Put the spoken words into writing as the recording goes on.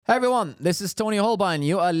Hi everyone, this is Tony Holbein.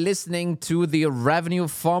 You are listening to the Revenue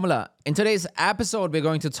Formula. In today's episode, we're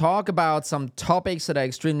going to talk about some topics that are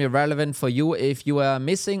extremely relevant for you if you are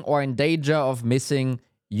missing or in danger of missing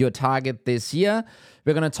your target this year.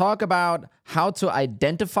 We're going to talk about how to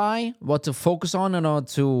identify what to focus on in order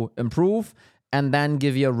to improve, and then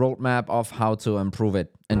give you a roadmap of how to improve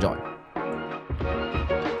it. Enjoy.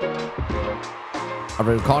 Are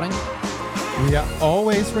we recording? We are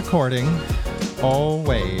always recording.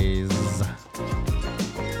 Always.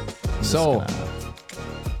 So,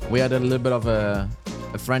 we had a little bit of a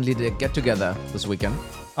friendly get-together this weekend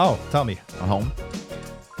Oh, tell me. at home.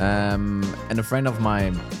 And a friend of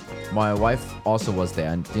mine, my wife also was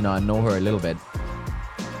there. And, I know her a little bit.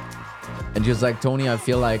 And she was like, Tony, I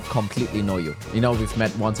feel like completely know you. We've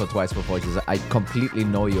met once or twice before. She's like, I completely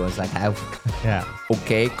know you. I was like, how? Yeah.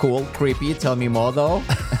 Okay, cool, creepy. Tell me more, though.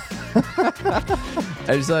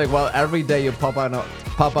 And she's like, well, every day you pop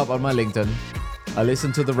up on my LinkedIn. I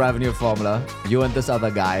listen to the Revenue Formula. You and this other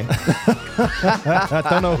guy. I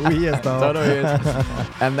don't know who he is, though. Don't know who he is.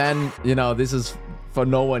 And then, this is for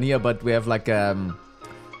no one here, but we have like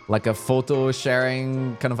a photo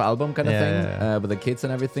sharing kind of album kind of thing with the kids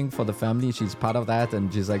and everything for the family. She's part of that,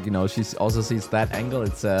 and she's like, she also sees that angle.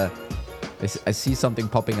 I see something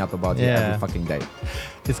popping up about you every fucking day.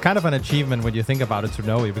 It's kind of an achievement when you think about it to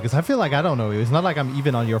know you, because I feel like I don't know you. It's not like I'm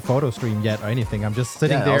even on your photo stream yet or anything. I'm just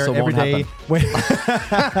sitting there every day.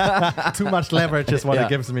 Too much leverage is what it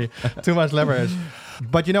gives me. Too much leverage.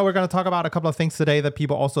 But we're going to talk about a couple of things today that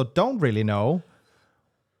people also don't really know.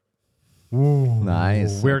 Ooh.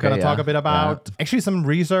 Nice. We're going to talk a bit about actually some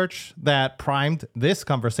research that primed this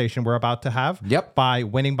conversation we're about to have by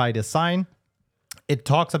Winning by Design. It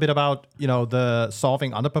talks a bit about, the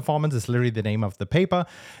solving underperformance is literally the name of the paper.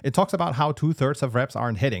 It talks about how 2/3 of reps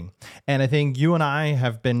aren't hitting. And I think you and I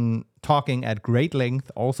have been talking at great length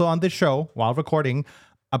also on this show while recording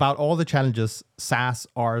about all the challenges SaaS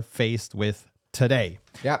are faced with today.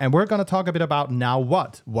 Yeah. And we're going to talk a bit about now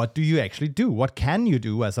what? What do you actually do? What can you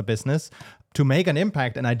do as a business to make an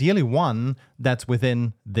impact, and ideally one that's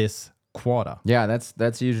within this quarter? Yeah,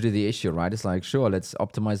 that's usually the issue, right? It's like, sure, let's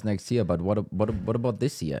optimize next year, but what about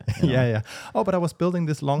this year? Yeah. Oh, but I was building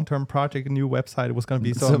this long-term project, a new website. It was going to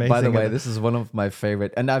be so amazing. By the way, this is one of my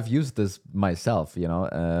favorite, and I've used this myself,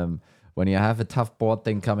 when you have a tough board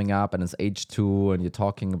thing coming up and it's H2 and you're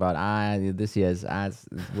talking about, this year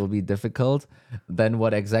will be difficult, then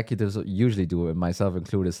what executives usually do, and myself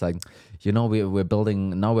included, is like,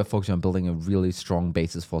 we're focusing on building a really strong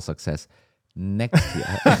basis for success next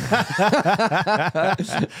year.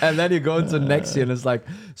 And then you go into next year and it's like,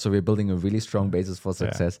 so we're building a really strong basis for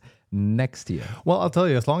success next year. Well, I'll tell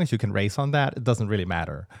you, as long as you can race on that, it doesn't really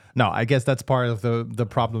matter. No, I guess that's part of the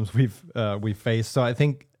problems we've faced. So I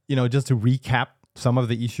think, just to recap some of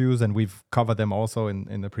the issues, and we've covered them also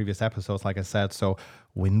in the previous episodes, like I said. So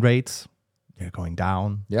win rates, they're going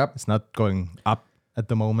down. Yep. It's not going up at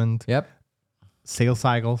the moment. Yep. Sales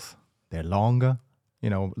cycles, they're longer. A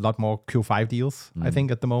lot more Q5 deals, I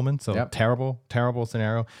think, at the moment. So terrible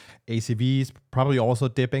scenario. ACV is probably also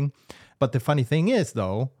dipping. But the funny thing is,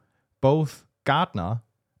 though, both Gartner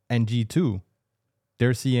and G2,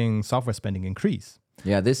 they're seeing software spending increase.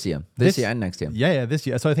 Yeah, this year and next year. Yeah, this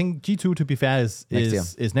year. So I think G2, to be fair,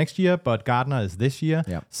 is next year, but Gartner is this year.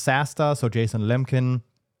 Yeah. SaaStr, so Jason Lemkin,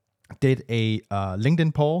 did a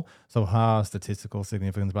LinkedIn poll. So statistical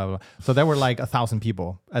significance, blah, blah, blah. So there were like 1,000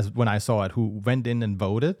 people, as when I saw it, who went in and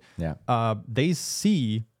voted. Yeah. They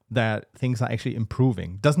see that things are actually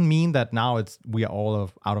improving. Doesn't mean that now we are all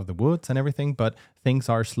out of the woods and everything, but things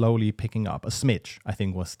are slowly picking up. A smidge, I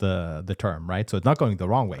think, was the term, right? So it's not going the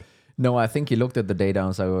wrong way. No, I think he looked at the data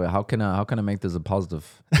and said, well, how can I make this a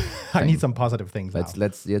positive I need some positive things now.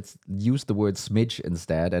 Let's use the word smidge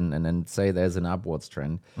instead and say there's an upwards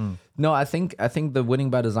trend. No, I think the Winning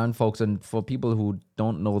by Design folks, and for people who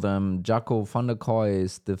don't know them, Jaco van der Kooi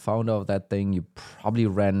is the founder of that thing. You probably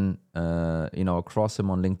ran across him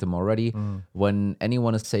on LinkedIn already. When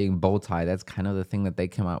anyone is saying bow tie, that's kind of the thing that they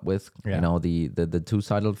came up with, the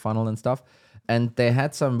two-sided funnel and stuff. And they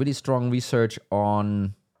had some really strong research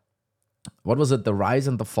on, what was it? The rise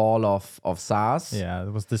and the fall of SaaS. Yeah,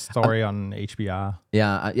 there was this story on HBR.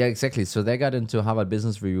 Yeah, exactly. So they got into Harvard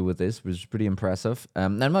Business Review with this, which is pretty impressive.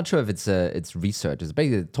 I'm not sure if it's research. It's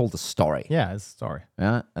basically told a story. Yeah, it's a story.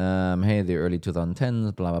 Yeah. Hey, the early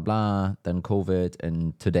 2010s, blah, blah, blah. Then COVID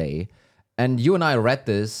and today. And you and I read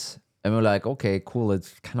this and we're like, okay, cool.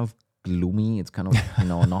 It's kind of gloomy. It's kind of,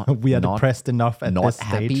 not... we are depressed enough at this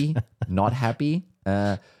stage. Not happy.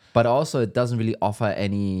 But also it doesn't really offer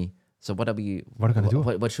any So what are we going to do?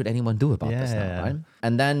 What should anyone do about this now, right?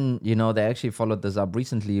 And then, they actually followed this up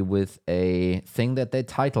recently with a thing that they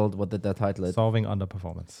titled, what did they title it? Solving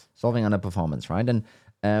underperformance, right?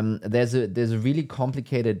 And there's a really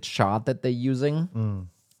complicated chart that they're using.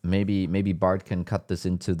 Maybe Bart can cut this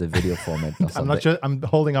into the video format. Or I'm not sure. I'm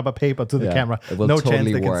holding up a paper to the camera. It will no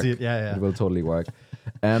totally chance they work. can see it. Yeah. It will totally work.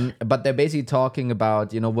 But they're basically talking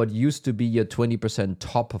about, what used to be your 20%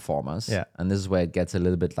 top performers. Yeah. And this is where it gets a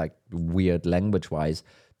little bit like weird language-wise.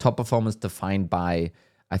 Top performance defined by,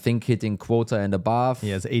 I think, hitting quota and above.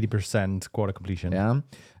 Yeah, it's 80% quota completion.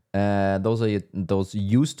 Yeah. Those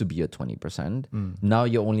used to be your 20%. Now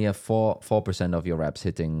you only have 4% of your reps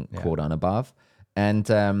hitting quota and above. And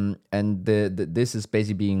this is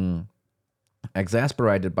basically being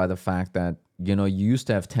exasperated by the fact that, you used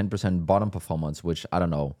to have 10% bottom performance, which, I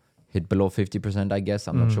don't know, hit below 50%, I guess.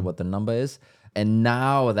 I'm not sure what the number is. And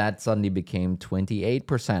now that suddenly became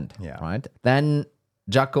 28%, right? Then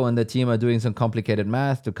Jacko and the team are doing some complicated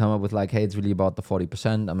math to come up with like, hey, it's really about the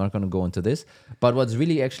 40%. I'm not going to go into this. But what's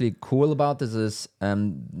really actually cool about this is,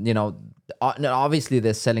 obviously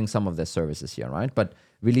they're selling some of their services here, right? But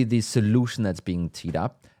really the solution that's being teed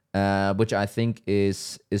up, which I think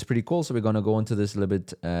is pretty cool. So we're going to go into this a little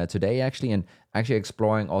bit today, actually, and actually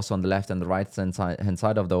exploring also on the left and the right hand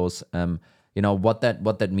side of those, what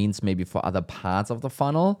that means maybe for other parts of the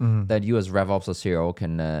funnel that you as RevOps or CRO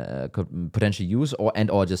could potentially use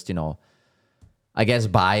or just, I guess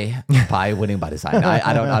by winning by design.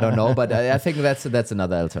 I don't know, but I think that's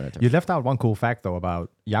another alternative. You left out one cool fact though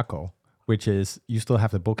about Jacko, which is you still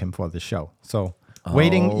have to book him for the show. So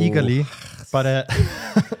waiting eagerly, but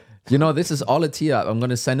this is all a tee up. I'm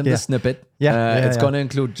going to send him the snippet. It's going to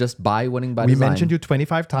include just by winning by design. We mentioned you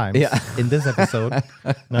 25 times in this episode.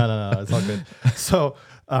 No, it's all good. So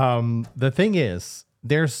the thing is,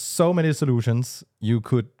 there's so many solutions you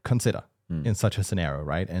could consider in such a scenario,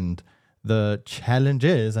 right? And the challenge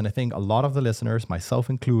is, and I think a lot of the listeners, myself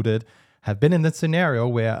included, have been in this scenario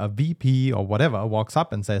where a VP or whatever walks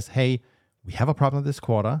up and says, hey, we have a problem this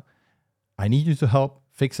quarter. I need you to help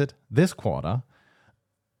fix it this quarter.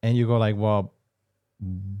 And you go like, well,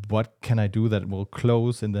 what can I do that will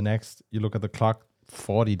close in the next, you look at the clock,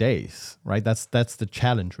 40 days, right? That's the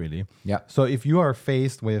challenge really. Yeah. So if you are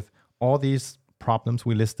faced with all these problems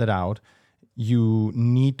we listed out, you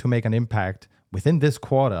need to make an impact within this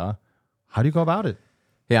quarter. How do you go about it?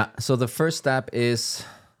 Yeah. So the first step is,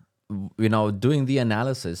 doing the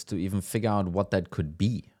analysis to even figure out what that could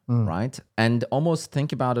be. Right? And almost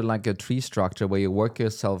think about it like a tree structure where you work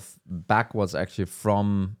yourself backwards actually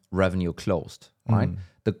from revenue closed, right?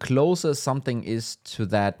 The closer something is to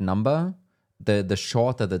that number, the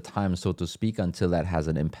shorter the time, so to speak, until that has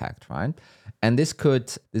an impact, right? And this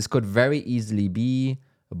could very easily be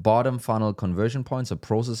bottom funnel conversion points or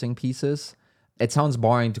processing pieces. It sounds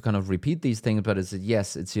boring to kind of repeat these things, but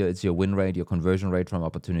it's your win rate, your conversion rate from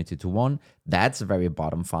opportunity to one. That's a very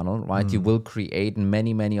bottom funnel, right? You will create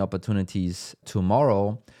many, many opportunities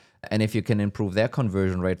tomorrow. And if you can improve their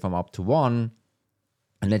conversion rate from up to one,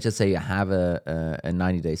 and let's just say you have a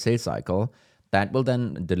 90-day sales cycle, that will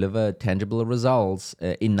then deliver tangible results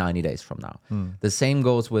in 90 days from now. The same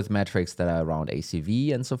goes with metrics that are around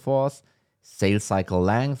ACV and so forth. Sales cycle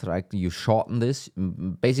length, right? You shorten this.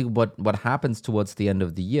 Basically, what happens towards the end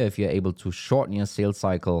of the year if you're able to shorten your sales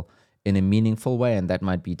cycle in a meaningful way, and that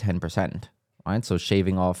might be 10%, right? So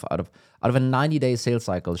shaving off out of a 90-day sales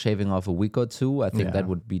cycle, shaving off a week or two, I think that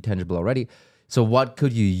would be tangible already. So what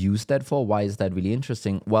could you use that for? Why is that really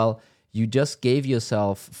interesting? Well, you just gave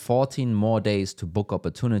yourself 14 more days to book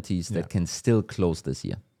opportunities that can still close this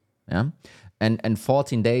year. Yeah. And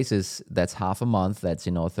 14 days that's half a month. That's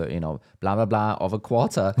blah blah blah of a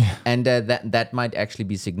quarter, and that might actually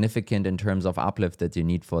be significant in terms of uplift that you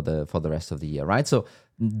need for the rest of the year, right? So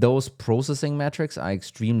those processing metrics are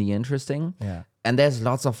extremely interesting, and there's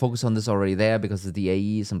lots of focus on this already there because of the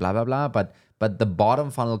AEs and blah blah blah. But the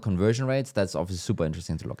bottom funnel conversion rates, that's obviously super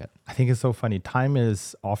interesting to look at. I think it's so funny. Time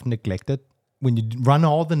is often neglected. When you run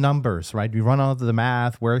all the numbers, right? We run all the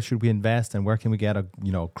math, where should we invest and where can we get a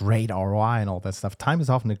great ROI and all that stuff. Time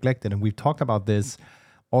is often neglected. And we've talked about this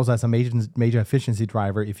also as a major efficiency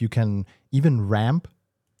driver. If you can even ramp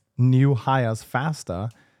new hires faster,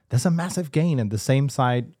 there's a massive gain. And the same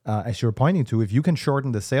side as you're pointing to, if you can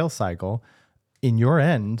shorten the sales cycle in your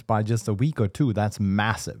end by just a week or two, that's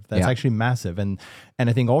massive. That's actually massive. And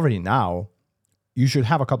I think already now you should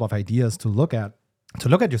have a couple of ideas to look at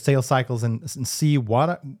your sales cycles and see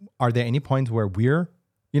what are there any points where we're,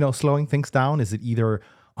 slowing things down? Is it either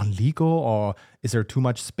on legal or is there too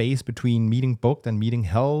much space between meeting booked and meeting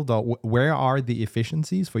held? Or where are the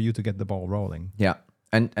efficiencies for you to get the ball rolling? Yeah.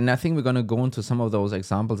 And I think we're going to go into some of those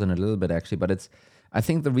examples in a little bit, actually. But I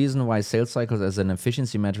think the reason why sales cycles as an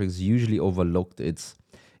efficiency metric is usually overlooked, it's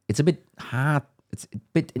a bit hard, it's a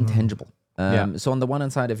bit intangible. So on the one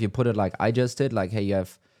hand side, if you put it like I just did, like, hey, you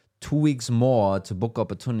have 2 weeks more to book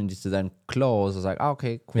opportunities to then close. It's like,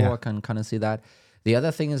 okay, cool, I can kind of see that. The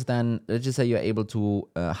other thing is then, let's just say you're able to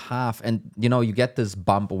half, and you get this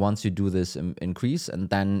bump once you do this increase, and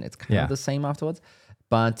then it's kind of the same afterwards.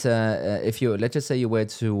 But if let's just say you were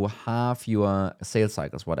to halve your sales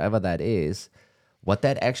cycles, whatever that is, what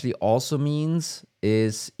that actually also means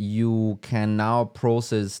is you can now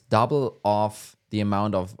process double of the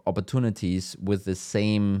amount of opportunities with the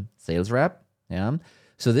same sales rep. Yeah.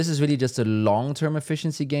 So this is really just a long-term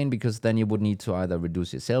efficiency gain, because then you would need to either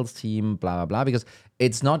reduce your sales team, blah, blah, blah, because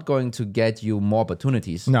it's not going to get you more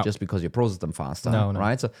opportunities just because you process them faster,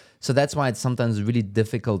 right? So that's why it's sometimes a really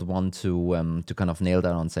difficult one to kind of nail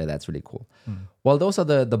down and say that's really cool. Well, those are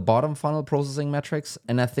the bottom funnel processing metrics,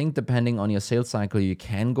 and I think depending on your sales cycle, you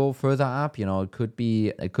can go further up. It could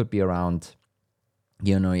be around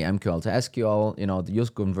your MQL to SQL, the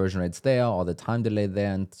use conversion rates there, or the time delay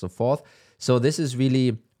there, and so forth. So this is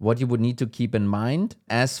really what you would need to keep in mind.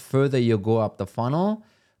 As further you go up the funnel,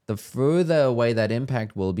 the further away that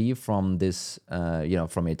impact will be from this,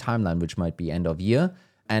 from a timeline, which might be end of year.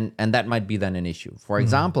 And that might be then an issue. For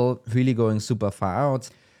example, really going super far out,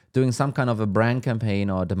 doing some kind of a brand campaign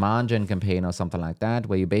or demand gen campaign or something like that,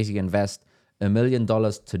 where you basically invest $1 million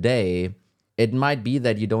today, it might be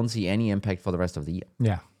that you don't see any impact for the rest of the year.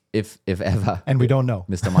 Yeah. If ever. And we don't know.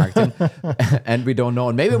 Mr. Marketing. And we don't know.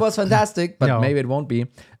 And maybe it was fantastic, but maybe it won't be.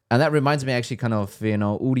 And that reminds me actually kind of,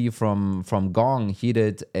 Udi from Gong, he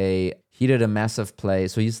did a massive play.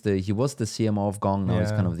 So he was the CMO of Gong, now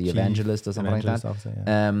he's kind of the evangelist or something like that.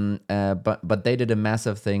 Officer, but they did a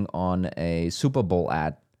massive thing on a Super Bowl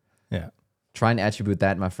ad. Yeah. Try and attribute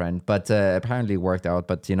that, my friend. But apparently it worked out.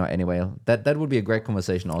 But, anyway, that would be a great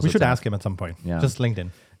conversation also. We should ask him at some point. Yeah. Just LinkedIn.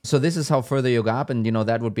 So this is how further you go up. And,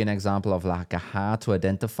 that would be an example of like a hard to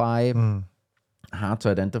identify, or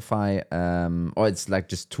it's like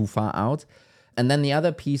just too far out. And then the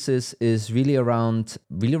other pieces is really around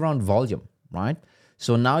volume, right?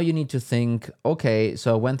 So now you need to think, okay,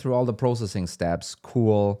 so I went through all the processing steps.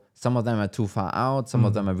 Cool. Some of them are too far out. Some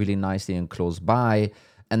of them are really nicely and close by.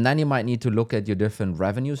 And then you might need to look at your different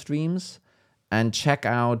revenue streams and check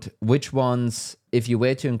out which ones, if you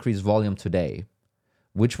were to increase volume today,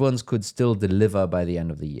 which ones could still deliver by the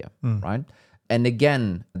end of the year, right? And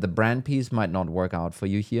again, the brand piece might not work out for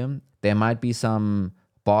you here. There might be some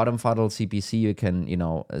bottom funnel CPC you can,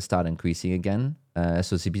 start increasing again.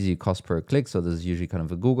 So CPC, cost per click. So this is usually kind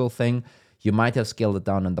of a Google thing. You might have scaled it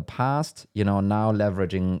down in the past, now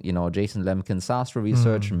leveraging, Jason Lemkin's SaaS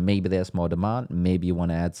research. Maybe there's more demand. Maybe you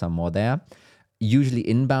want to add some more there. Usually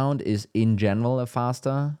inbound is in general a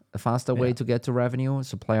faster way to get to revenue.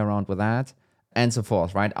 So play around with that. And so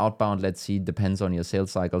forth, right? Outbound, let's see, depends on your sales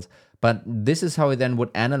cycles. But this is how we then would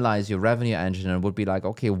analyze your revenue engine and would be like,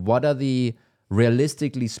 okay,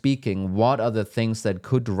 realistically speaking, what are the things that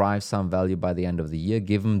could derive some value by the end of the year,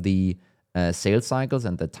 given the sales cycles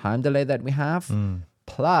and the time delay that we have?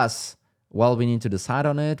 Plus, we need to decide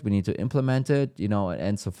on it, we need to implement it,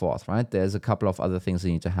 and so forth, right? There's a couple of other things that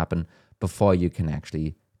need to happen before you can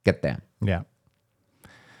actually get there. Yeah.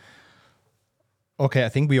 Okay, I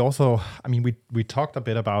think we also, we talked a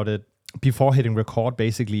bit about it before hitting record,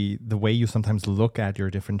 basically the way you sometimes look at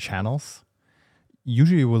your different channels.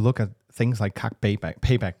 Usually you will look at things like CAC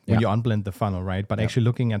payback when you unblend the funnel, right? But actually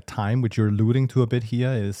looking at time, which you're alluding to a bit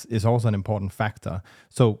here, is also an important factor.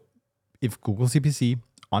 So if Google CPC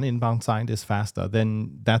on inbound side is faster,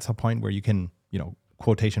 then that's a point where you can,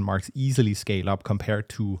 quotation marks, easily scale up compared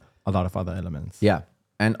to a lot of other elements. Yeah.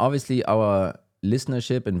 And obviously our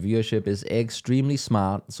listenership and viewership is extremely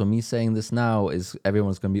smart. So me saying this now is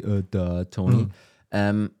everyone's going to be, duh, Tony.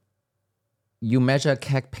 You measure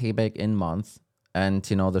CAC payback in month and,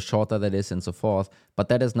 the shorter that is and so forth. But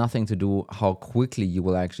that has nothing to do how quickly you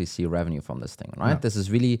will actually see revenue from this thing, right? Yeah. This is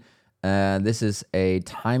really, this is a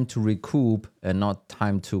time to recoup and not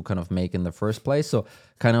time to kind of make in the first place. So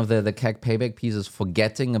kind of the CAC payback piece is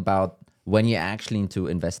forgetting about when you actually need to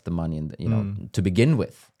invest the money in, to begin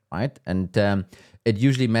with. Right. And it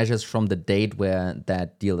usually measures from the date where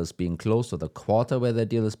that deal is being closed or the quarter where the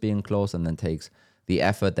deal is being closed, and then takes the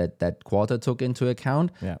effort that quarter took into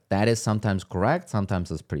account. Yeah. That is sometimes correct.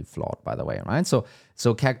 Sometimes it's pretty flawed, by the way. Right. So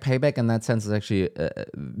CAC payback in that sense is actually a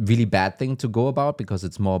really bad thing to go about, because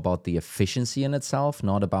it's more about the efficiency in itself,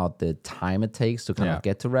 not about the time it takes to kind of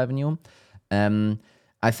get to revenue.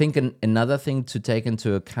 I think another thing to take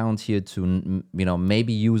into account here to,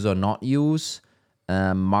 maybe use or not use,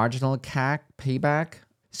 marginal CAC payback.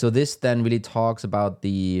 So this then really talks about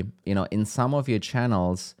the, in some of your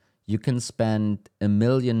channels, you can spend $1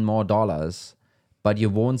 million more, but you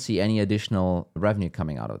won't see any additional revenue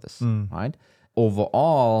coming out of this, right?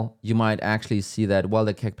 Overall, you might actually see that, well,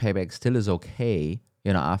 the CAC payback still is okay,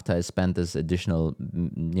 after I spent this additional,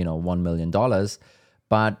 $1 million.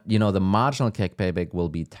 But, the marginal CAC payback will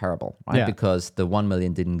be terrible, right? Yeah. Because the 1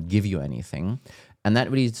 million didn't give you anything. And that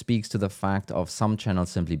really speaks to the fact of some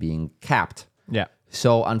channels simply being capped. Yeah.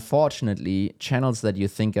 So unfortunately, channels that you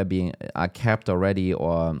think are capped already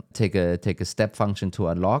or take a step function to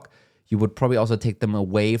unlock, you would probably also take them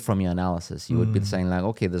away from your analysis. You would be saying like,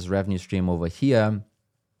 okay, this revenue stream over here,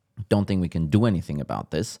 don't think we can do anything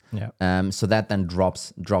about this. Yeah. So that then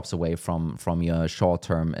drops away from your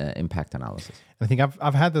short-term impact analysis. I think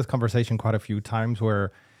I've had this conversation quite a few times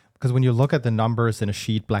because when you look at the numbers in a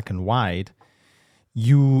sheet black and white,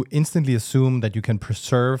 you instantly assume that you can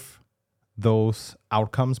preserve those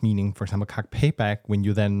outcomes, meaning, for example, CAC payback, when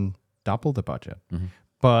you then double the budget.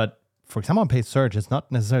 But for example, on paid search, it's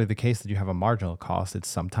not necessarily the case that you have a marginal cost. It's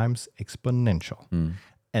sometimes exponential.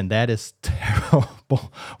 And that is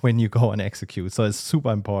terrible when you go and execute. So it's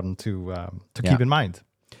super important to keep in mind.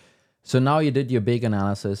 So now you did your big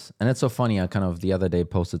analysis. And it's so funny. I kind of the other day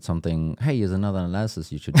posted something, hey, here's another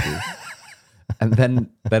analysis you should do. And then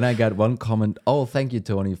I got one comment, oh, thank you,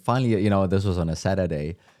 Tony. Finally, this was on a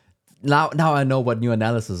Saturday. Now I know what new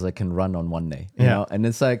analysis I can run on one day. You know? And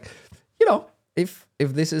it's like, if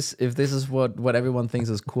this is what everyone thinks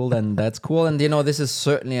is cool, then that's cool. And this is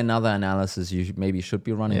certainly another analysis you maybe should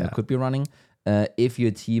be running or could be running if your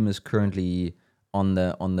team is currently on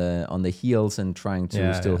the heels and trying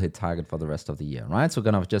to still hit target for the rest of the year, right? So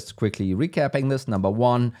kind of just quickly recapping this. Number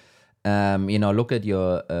one, look at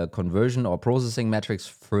your conversion or processing metrics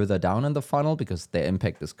further down in the funnel because their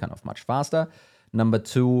impact is kind of much faster. Number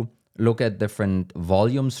two, look at different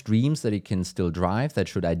volume streams that you can still drive that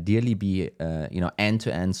should ideally be,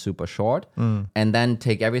 end-to-end super short. And then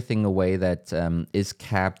take everything away that is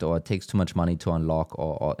capped or takes too much money to unlock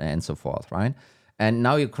or and so forth, right? And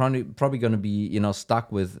now you're probably going to be,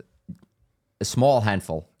 stuck with a small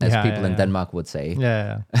handful, as people in Denmark would say.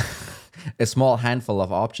 Yeah. A small handful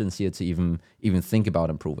of options here to even think about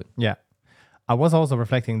improving. Yeah. I was also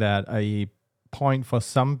reflecting that a point for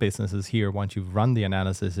some businesses here, once you've run the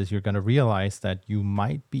analysis, is you're going to realize that you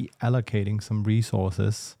might be allocating some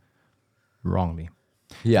resources wrongly.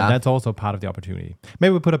 Yeah. And that's also part of the opportunity.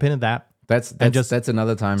 Maybe we put a pin in that. That's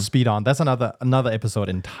another time. Speed on. That's another episode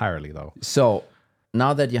entirely, though. So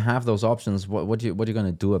now that you have those options, what you going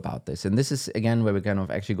to do about this? And this is again where we're kind of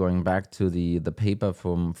actually going back to the paper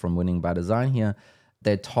from Winning by Design here.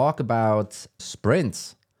 They talk about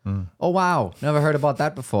sprints. Oh wow, never heard about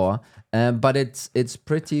that before. But it's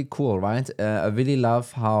pretty cool, right? I really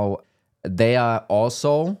love how they are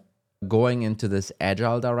also going into this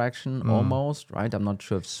agile direction almost, right? I'm not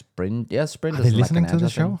sure if sprint. Yeah, sprint Are is they like listening an to the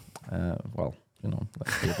agile show? thing. Well,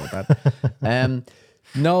 let's see about that.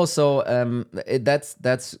 No, so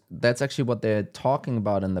that's actually what they're talking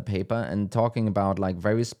about in the paper and talking about like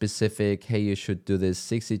very specific, hey, you should do this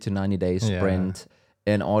 60 to 90 day sprint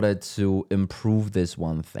in order to improve this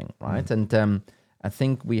one thing, right? And I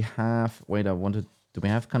think we have, do we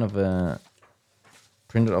have kind of a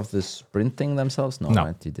printed off the sprint thing themselves? No,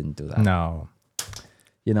 right? You didn't do that. No.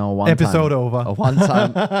 One episode time, over. One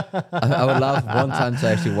time, I would love one time to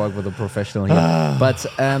actually work with a professional here. But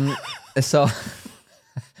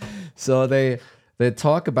so they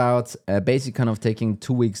talk about basically kind of taking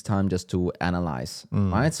 2 weeks time just to analyze,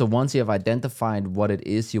 right? So once you have identified what it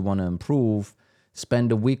is you want to improve,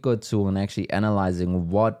 spend a week or two on actually analyzing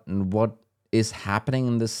what is happening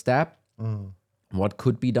in this step, what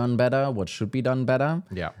could be done better, what should be done better.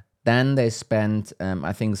 Yeah. Then they spent,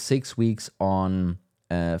 I think, 6 weeks on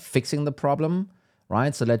fixing the problem,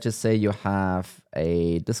 right? So let's just say you have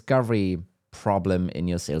a discovery problem in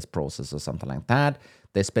your sales process or something like that.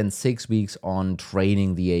 They spend 6 weeks on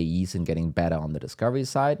training the AEs and getting better on the discovery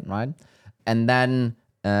side, right? And then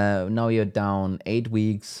now you're down 8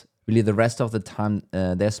 weeks. Really, the rest of the time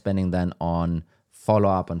they're spending then on follow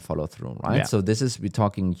up and follow through, right? Yeah. So we're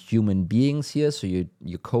talking human beings here. So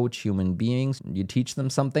you coach human beings, you teach them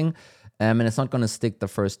something, and it's not going to stick the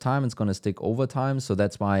first time. It's going to stick over time. So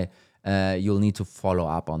that's why you'll need to follow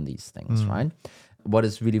up on these things, right? What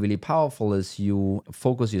is really, really powerful is you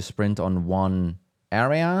focus your sprint on one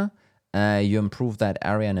area, you improve that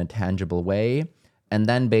area in a tangible way. And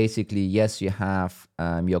then basically, yes, you have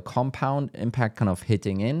your compound impact kind of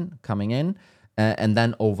coming in. And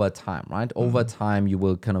then over time, right? Over time, you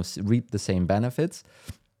will kind of reap the same benefits.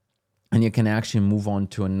 and you can actually move on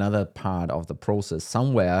to another part of the process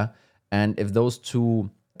somewhere. And if those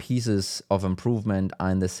two pieces of improvement are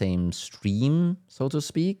in the same stream, so to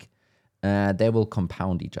speak, they will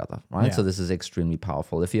compound each other, right? Yeah. So this is extremely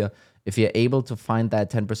powerful. If you're able to find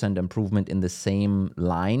that 10% improvement in the same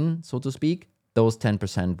line, so to speak, those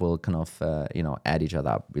 10% will kind of add each other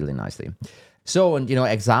up really nicely. So, and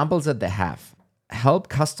examples that they have help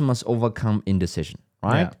customers overcome indecision,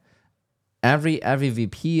 right? Yeah. Every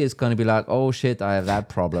VP is going to be like, oh shit, I have that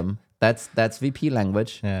problem. That's VP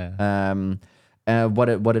language. Yeah. What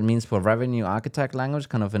it means for revenue architect language,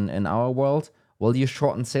 kind of in our world, well, you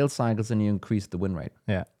shorten sales cycles and you increase the win rate.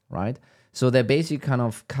 Yeah. Right. So they basically kind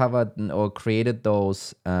of covered or created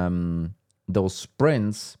those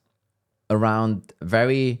sprints around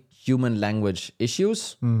very human language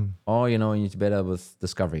issues, or you need to be better with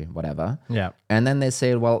discovery, whatever. Yeah. And then they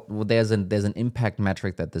say, well, there's an impact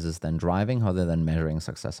metric that this is then driving, how they're then measuring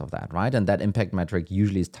success of that, right? And that impact metric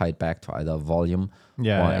usually is tied back to either volume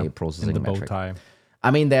or a processing in the metric. bow tie.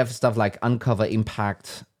 I mean, they have stuff like uncover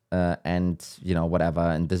impact and whatever,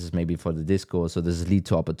 and this is maybe for the disco. So this is lead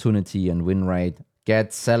to opportunity and win rate.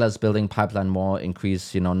 Get sellers building pipeline more,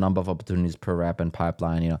 increase, number of opportunities per rep and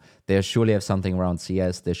pipeline. They surely have something around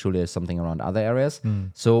CS. They surely have something around other areas.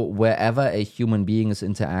 So wherever a human being is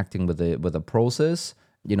interacting with a process,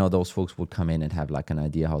 those folks would come in and have like an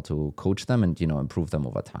idea how to coach them and, improve them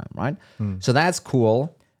over time, right? So that's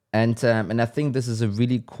cool. And I think this is a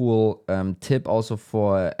really cool tip also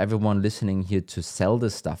for everyone listening here to sell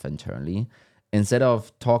this stuff internally. Instead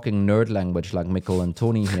of talking nerd language like Mikkel and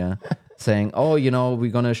Tony here, saying, oh,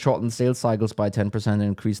 we're going to shorten sales cycles by 10% and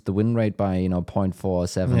increase the win rate by,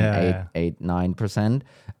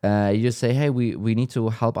 0.4789%. You just say, hey, we need to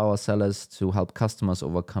help our sellers to help customers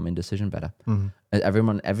overcome indecision better. Every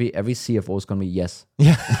CFO is going to be yes.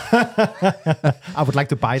 Yeah. I would like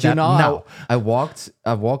to buy that now. I walked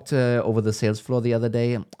over the sales floor the other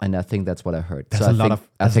day, and I think that's what I heard. There's a lot of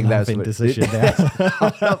indecision there.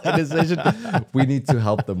 Indecision. We need to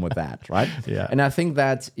help them with that, right? Yeah. And I think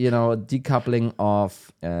that, decoupling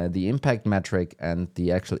of the impact metric and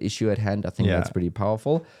the actual issue at hand, I think that's pretty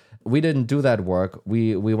powerful. We didn't do that work.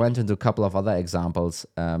 We went into a couple of other examples,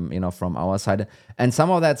 from our side, and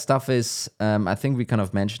some of that stuff is, I think we kind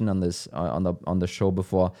of mentioned on this on the show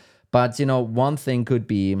before. But one thing could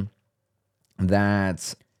be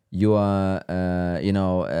that your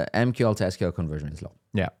MQL to SQL conversion is low.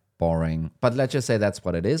 Yeah, boring. But let's just say that's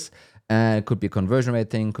what it is. It could be a conversion rate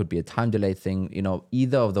thing, could be a time delay thing.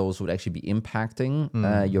 Either of those would actually be impacting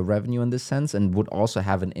your revenue in this sense, and would also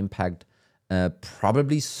have an impact.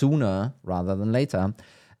 Probably sooner rather than later.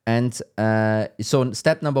 And so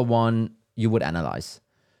step number one, you would analyze.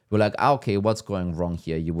 You're like, okay, what's going wrong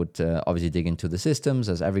here? You would obviously dig into the systems,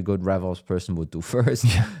 as every good RevOps person would do first.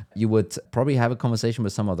 Yeah. You would probably have a conversation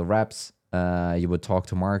with some of the reps. You would talk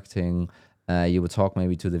to marketing. You would talk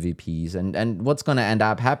maybe to the VPs. And what's going to end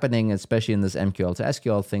up happening, especially in this MQL to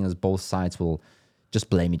SQL thing, is both sides will just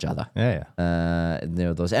blame each other. Yeah.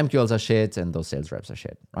 Those MQLs are shit and those sales reps are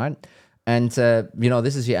shit, right? And,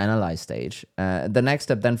 this is your analyze stage. The next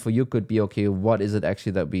step then for you could be, okay, what is it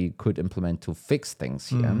actually that we could implement to fix things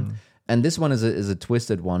here? And this one is a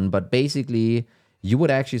twisted one, but basically you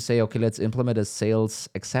would actually say, okay, let's implement a sales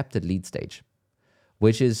accepted lead stage,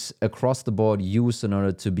 which is across the board used in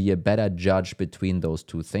order to be a better judge between those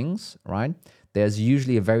two things, right? There's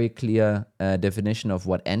usually a very clear definition of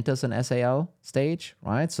what enters an SAL stage,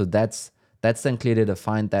 right? So that's then clearly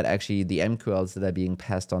defined that actually the MQLs that are being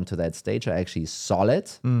passed on to that stage are actually solid.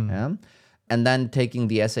 Yeah? And then taking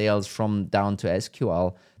the SALs from down to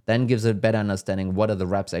SQL then gives a better understanding what are the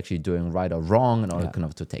reps actually doing right or wrong in order kind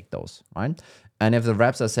of to take those, right? And if the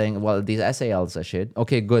reps are saying, well, these SALs are shit,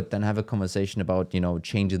 okay, good, then have a conversation about,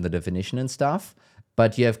 changing the definition and stuff.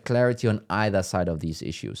 But you have clarity on either side of these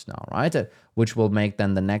issues now, right? Which will make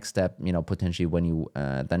then the next step, potentially when you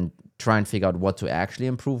then try and figure out what to actually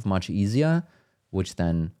improve much easier, which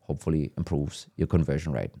then hopefully improves your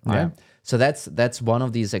conversion rate, right? Yeah. So that's one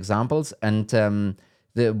of these examples. And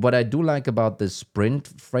what I do like about the sprint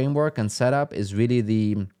framework and setup is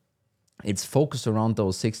really it's focused around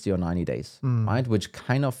those 60 or 90 days, right? Which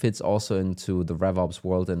kind of fits also into the RevOps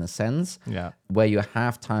world in a sense, where you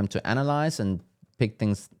have time to analyze and pick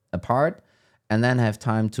things apart, and then have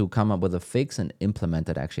time to come up with a fix and implement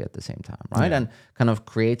it actually at the same time, right? Yeah. And kind of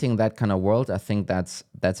creating that kind of world, I think that's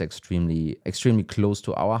extremely, extremely close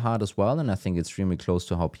to our heart as well, and I think extremely close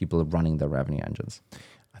to how people are running their revenue engines.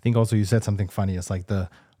 I think also you said something funny. It's like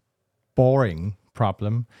the boring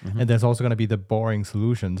problem, and there's also going to be the boring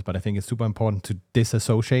solutions, but I think it's super important to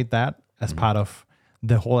disassociate that as part of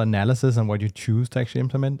the whole analysis and what you choose to actually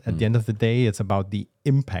implement. At the end of the day, it's about the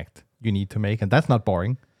impact you need to make. And that's not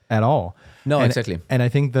boring at all. No, and, exactly. And I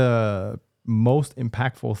think the most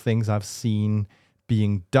impactful things I've seen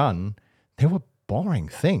being done, they were boring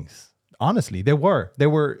things. Honestly, they were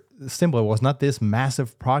simple. It was not this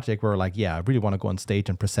massive project where like, yeah, I really want to go on stage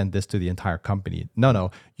and present this to the entire company.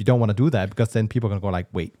 No, you don't want to do that because then people are going to go like,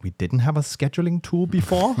 wait, we didn't have a scheduling tool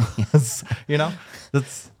before? You know,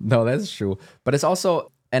 that's true. But it's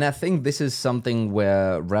also, and I think this is something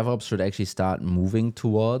where RevOps should actually start moving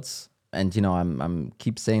towards. And, you know, I'm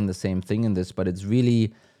keep saying the same thing in this, but it's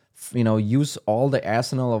really, you know, use all the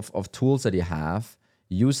arsenal of tools that you have,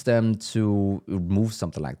 use them to move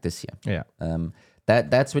something like this here. Yeah.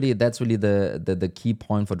 That's really the key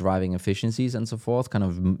point for driving efficiencies and so forth. Kind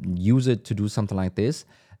of use it to do something like this,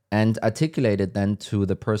 and articulate it then to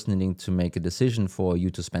the person needing to make a decision for you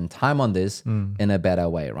to spend time on this in a better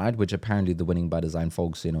way, right? Which apparently the Winning by Design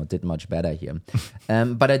folks, you know, did much better here.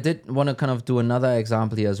 But I did want to kind of do another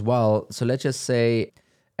example here as well. So let's just say.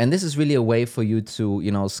 And this is really a way for you to,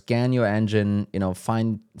 you know, scan your engine, you know,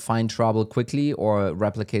 find trouble quickly or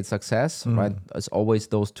replicate success, right? It's always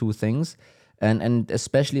those two things. And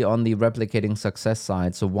especially on the replicating success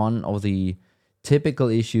side. So one of the typical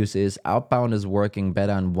issues is outbound is working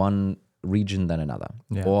better in one region than another.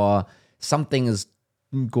 Yeah. Or something is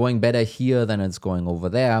going better here than it's going over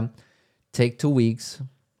there. Take 2 weeks,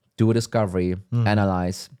 do a discovery,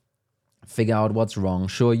 analyze, figure out what's wrong.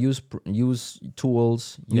 Sure, use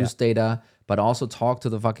tools, use data, but also talk to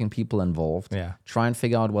the fucking people involved. Yeah. Try and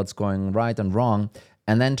figure out what's going right and wrong,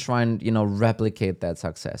 and then try and, you know, replicate that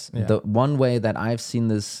success. Yeah. The one way that I've seen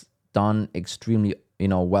this done extremely, you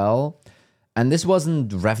know, well, and this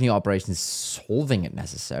wasn't revenue operations solving it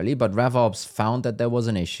necessarily, but RevOps found that there was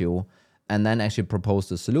an issue and then actually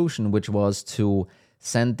proposed a solution, which was to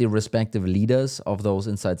send the respective leaders of those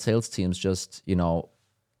inside sales teams just, you know,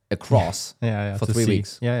 across for 3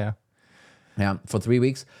 weeks. Yeah, for 3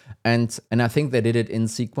 weeks. And I think they did it in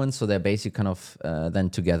sequence. So they're basically kind of then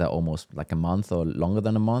together almost like a month or longer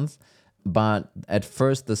than a month. But at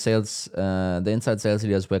first the inside sales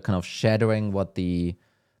leaders were kind of shadowing what the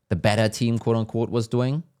better team, quote unquote, was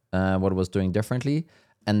doing, what it was doing differently.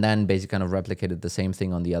 And then basically kind of replicated the same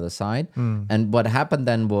thing on the other side. And what happened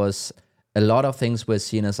then was a lot of things were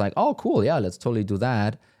seen as like, oh, cool, yeah, let's totally do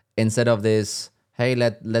that. Instead of this, hey,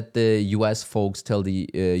 let the US folks tell the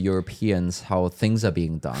Europeans how things are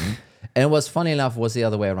being done. And it was funny enough was the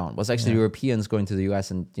other way around. It was actually Europeans going to the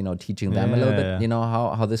US and, you know, teaching them a little bit, you know,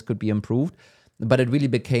 how this could be improved. But it really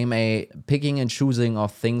became a picking and choosing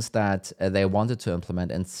of things that they wanted to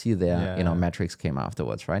implement and see their, you know, metrics came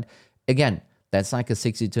afterwards, right? Again, that's like a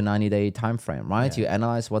 60 to 90 day time frame, right? You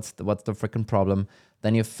analyze what's the freaking problem.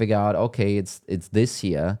 Then you figure out, okay, it's this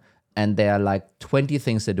here. And there are like 20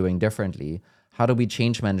 things they're doing differently. How do we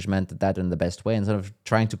change management that in the best way? Instead of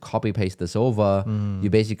trying to copy paste this over, you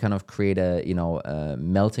basically kind of create a, you know, a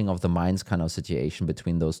melting of the minds kind of situation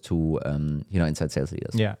between those two, you know, inside sales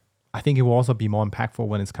leaders. Yeah. I think it will also be more impactful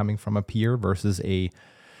when it's coming from a peer versus a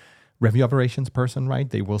revenue operations person, right?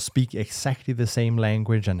 They will speak exactly the same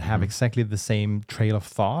language and have exactly the same trail of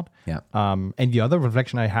thought. Yeah. And the other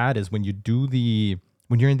reflection I had is when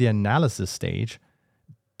you're in the analysis stage,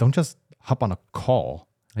 don't just hop on a call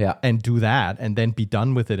and do that and then be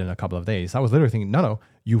done with it in a couple of days. I was literally thinking, no,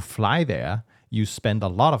 you fly there, you spend a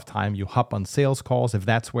lot of time, you hop on sales calls if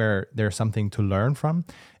that's where there's something to learn from,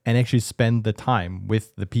 and actually spend the time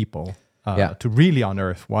with the people to really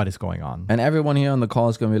unearth what is going on. And everyone here on the call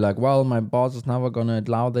is going to be like, well, my boss is never going to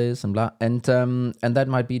allow this and blah. And that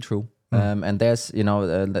might be true. And there's, you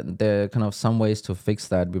know, there are kind of some ways to fix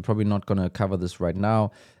that. We're probably not going to cover this right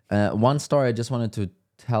now. One story I just wanted to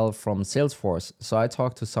tell from Salesforce. So I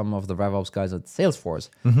talked to some of the RevOps guys at Salesforce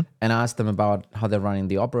and asked them about how they're running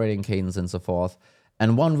the operating cadence and so forth.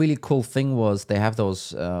 And one really cool thing was they have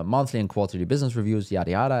those monthly and quarterly business reviews,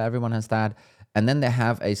 yada, yada. Everyone has that. And then they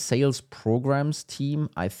have a sales programs team.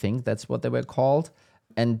 I think that's what they were called.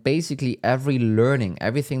 And basically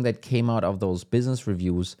everything that came out of those business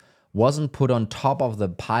reviews wasn't put on top of the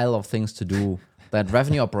pile of things to do that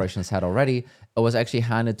revenue operations had already. It was actually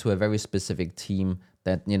handed to a very specific team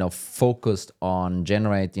that, you know, focused on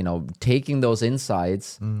taking those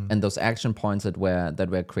insights and those action points that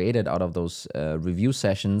were created out of those review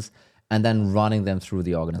sessions and then running them through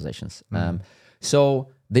the organizations. So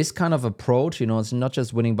this kind of approach, you know, it's not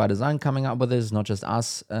just Winning by Design coming up with this, it's not just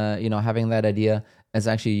us, having that idea. It's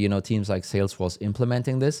actually, you know, teams like Salesforce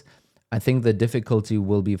implementing this. I think the difficulty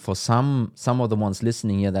will be for some of the ones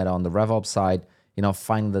listening here that are on the RevOps side, you know,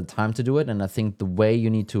 find the time to do it. And I think the way you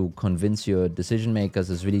need to convince your decision makers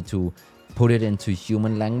is really to put it into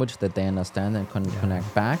human language that they understand and can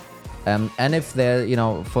connect back. And if they're,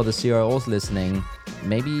 for the CROs listening,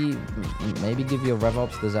 maybe give your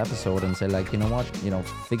RevOps this episode and say like, you know what,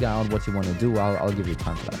 figure out what you want to do. I'll give you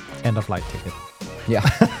time for that. End of life ticket. Yeah.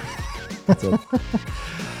 That's it.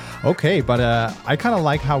 Okay, but I kind of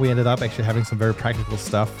like how we ended up actually having some very practical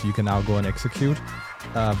stuff you can now go and execute.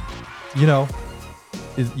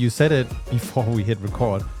 You said it before we hit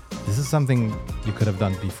record. This is something you could have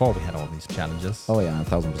done before we had all these challenges. Oh yeah,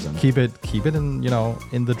 1000%. Keep it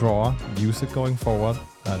in the drawer. Use it going forward.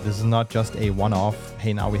 This is not just a one-off.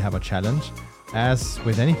 Hey, now we have a challenge. As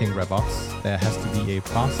with anything RevOps, there has to be a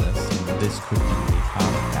process, and this could be a part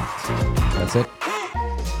of that. That's it.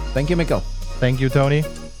 Thank you, Mikkel. Thank you, Tony.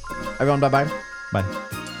 Everyone, bye-bye.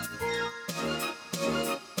 Bye.